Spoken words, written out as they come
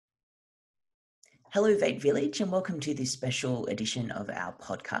Hello, Vape Village, and welcome to this special edition of our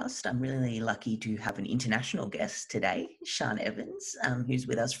podcast. I'm really lucky to have an international guest today, Sian Evans, who's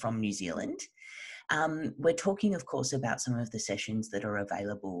with us from New Zealand. We're talking, of course, about some of the sessions that are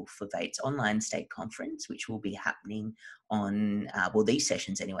available for VATE's online state conference, which will be happening on, these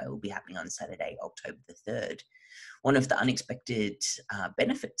sessions anyway, will be happening on Saturday, October the 3rd. One of the unexpected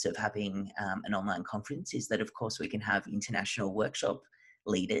benefits of having an online conference is that, of course, we can have international workshop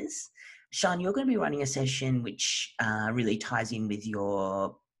leaders. Sian, you're going to be running a session which really ties in with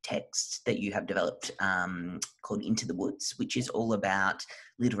your text that you have developed called Into the Woods, which is all about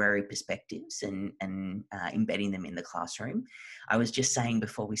literary perspectives and embedding them in the classroom. I was just saying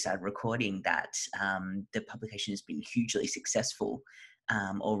before we started recording that the publication has been hugely successful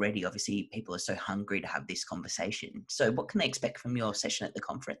already. Obviously, people are so hungry to have this conversation. So what can they expect from your session at the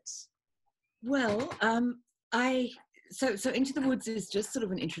conference? Well, So Into the Woods is just sort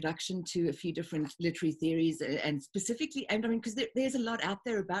of an introduction to a few different literary theories and specifically, and I mean, because there's a lot out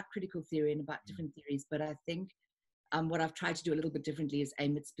there about critical theory and about different theories, but I think what I've tried to do a little bit differently is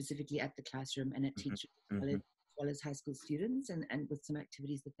aim it specifically at the classroom and at teachers as well as high school students and with some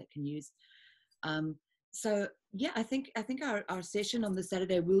activities that they can use. So yeah, I think our session on the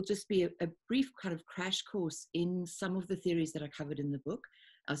Saturday will just be a brief kind of crash course in some of the theories that are covered in the book.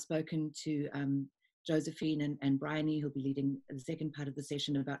 I've spoken to Josephine and Bryony, who'll be leading the second part of the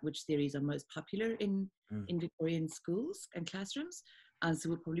session about which theories are most popular in Victorian schools and classrooms. So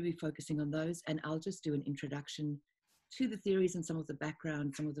we'll probably be focusing on those, and I'll just do an introduction to the theories and some of the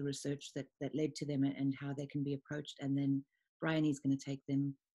background, some of the research that led to them and how they can be approached. And then Bryony's going to take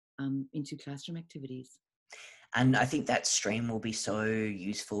them into classroom activities. And I think that stream will be so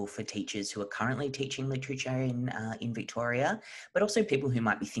useful for teachers who are currently teaching literature in Victoria, but also people who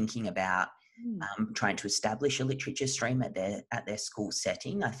might be thinking about trying to establish a literature stream at their school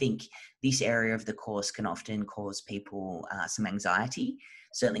setting. I think this area of the course can often cause people some anxiety.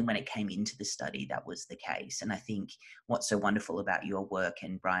 Certainly when it came into the study, that was the case. And I think what's so wonderful about your work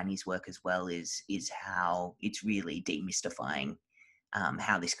and Bryony's work as well is how it's really demystifying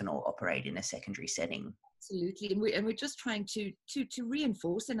how this can all operate in a secondary setting. Absolutely, and we're just trying to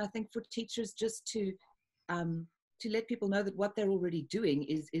reinforce, and I think for teachers just to let people know that what they're already doing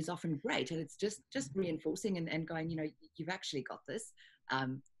is often great, and it's just reinforcing and going, you've actually got this,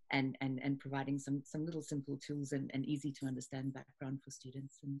 and providing some little simple tools and easy to understand background for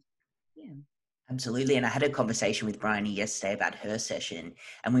students, and yeah. Absolutely. And I had a conversation with Bryony yesterday about her session,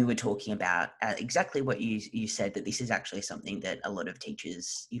 and we were talking about exactly what you said, that this is actually something that a lot of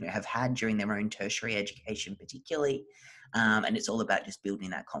teachers, have had during their own tertiary education particularly. And it's all about just building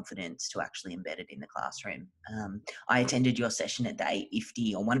that confidence to actually embed it in the classroom. I attended your session at the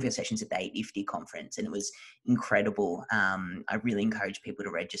 850, or one of your sessions at the 850 conference, and it was incredible. I really encourage people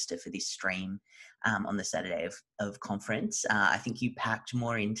to register for this stream on the Saturday of conference. I think you packed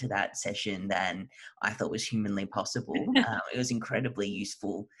more into that session than I thought was humanly possible. It was incredibly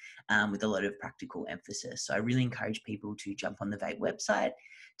useful with a lot of practical emphasis. So I really encourage people to jump on the VATE website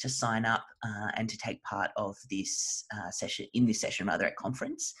to sign up and to take part of this session at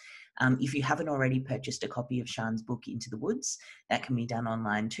conference. If you haven't already purchased a copy of Sian's book, Into the Woods, that can be done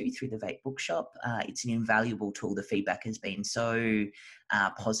online too through the VATE bookshop. It's an invaluable tool. The feedback has been so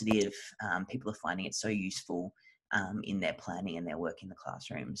positive. People are finding it so useful in their planning and their work in the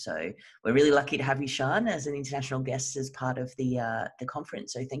classroom. So we're really lucky to have you, Sian, as an international guest as part of the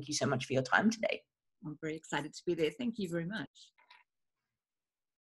conference. So thank you so much for your time today. I'm very excited to be there. Thank you very much.